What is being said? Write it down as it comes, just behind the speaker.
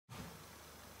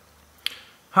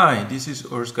Hi, this is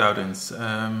Urs Gaudens.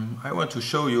 I want to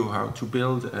show you how to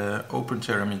build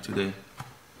OpenTheremin today.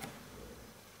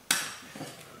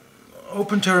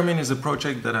 OpenTheremin is a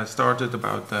project that I started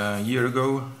about a year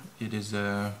ago. It is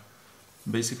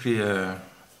basically a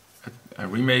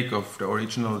remake of the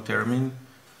original Theremin,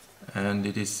 and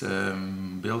it is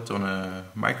built on a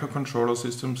microcontroller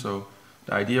system. So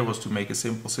the idea was to make a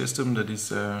simple system that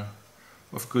is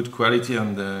of good quality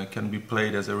and can be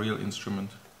played as a real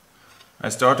instrument. I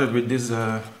started with this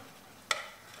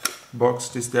box,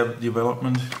 this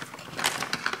development.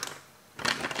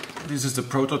 This is the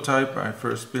prototype I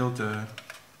first built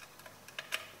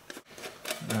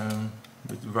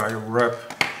with wire wrap.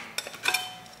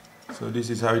 So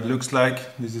this is how it looks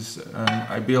like. This is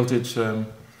I built it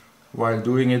while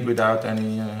doing it without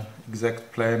any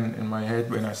exact plan in my head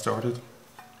when I started.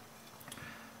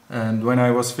 And when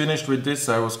I was finished with this,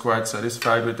 I was quite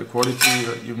satisfied with the quality,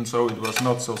 even though it was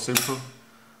not so simple.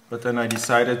 But then I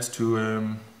decided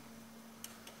to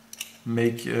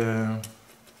make a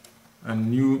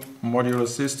new modular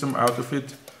system out of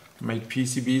it, make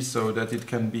PCBs so that it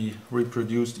can be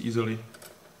reproduced easily.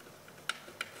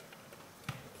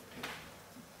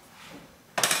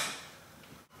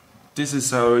 This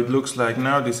is how it looks like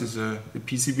now. This is the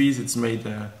PCBs. It's made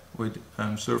with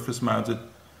surface mounted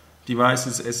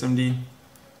devices, SMD,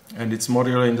 and it's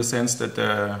modular in the sense that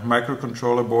the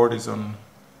microcontroller board is on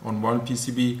one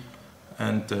PCB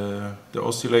and the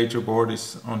oscillator board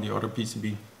is on the other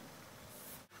PCB.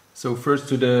 So first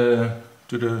to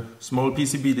the small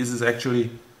PCB, this is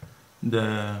actually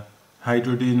the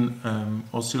hydrogen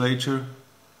oscillator.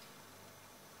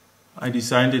 I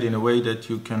designed it in a way that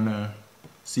you can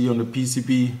see on the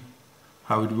PCB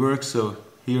how it works. So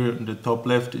here in the top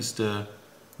left is the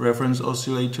reference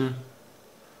oscillator.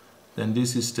 Then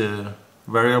this is the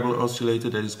variable oscillator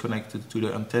that is connected to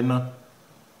the antenna.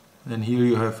 Then here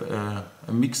you have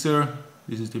a mixer.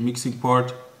 This is the mixing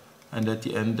part, and at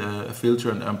the end a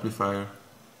filter and amplifier.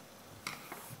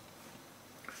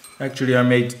 Actually I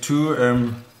made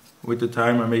two, with the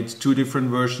time I made two different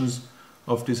versions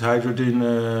of this hydrogen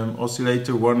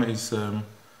oscillator. One is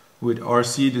with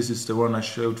RC, this is the one I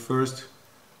showed first,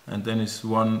 and then is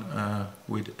one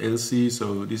with LC,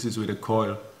 so this is with a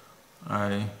coil.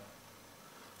 I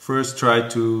first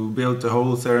tried to build the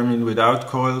whole Theremin without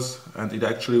coils, and it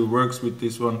actually works with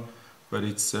this one, but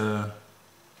it's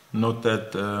not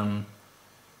that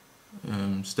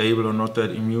stable or not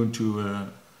that immune to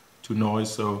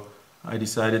noise, so I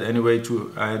decided anyway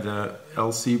to add a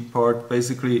LC part.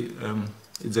 Basically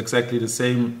it's exactly the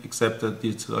same, except that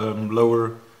its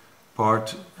lower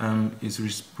part is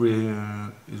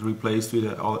replaced with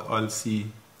an LC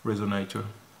resonator.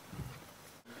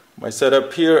 My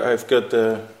setup here, I've got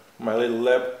my little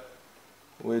lab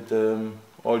with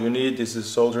all you need. This is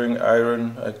soldering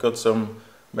iron. I've got some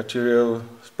material,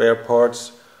 spare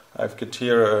parts. I've got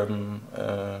here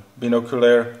a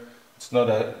binocular. It's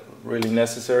not really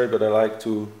necessary, but I like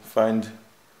to find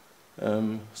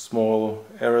small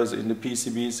errors in the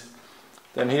PCBs.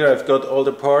 Then here I've got all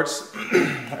the parts.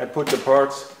 I put the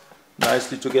parts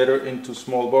nicely together into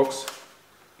small box.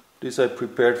 This I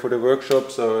prepared for the workshop,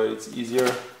 so it's easier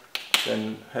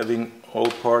than having all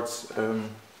parts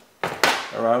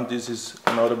around. This is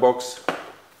another box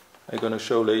I'm gonna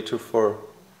show later for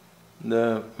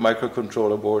the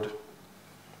microcontroller board.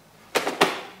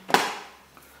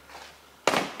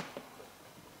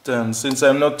 Then, since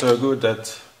I'm not good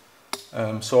at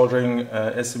soldering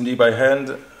SMD by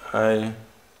hand, I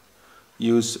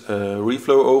use a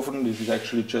reflow oven. This is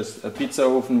actually just a pizza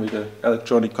oven with an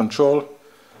electronic control.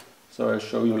 So I'll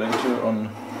show you later on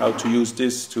how to use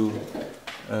this to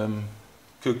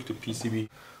cook the PCB.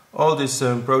 All this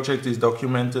project is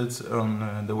documented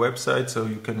on the website, so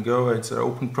you can go. It's an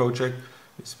open project.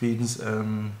 This means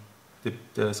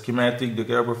the schematic, the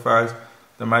Gerber files,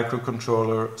 the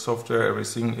microcontroller software,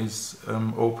 everything is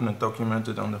open and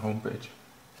documented on the homepage.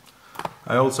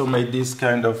 I also made this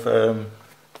kind of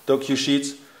docu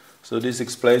sheets, so this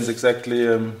explains exactly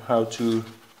how to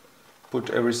put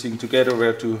everything together,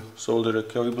 where to solder the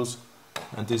cables,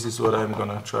 and this is what I'm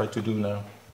gonna try to do now.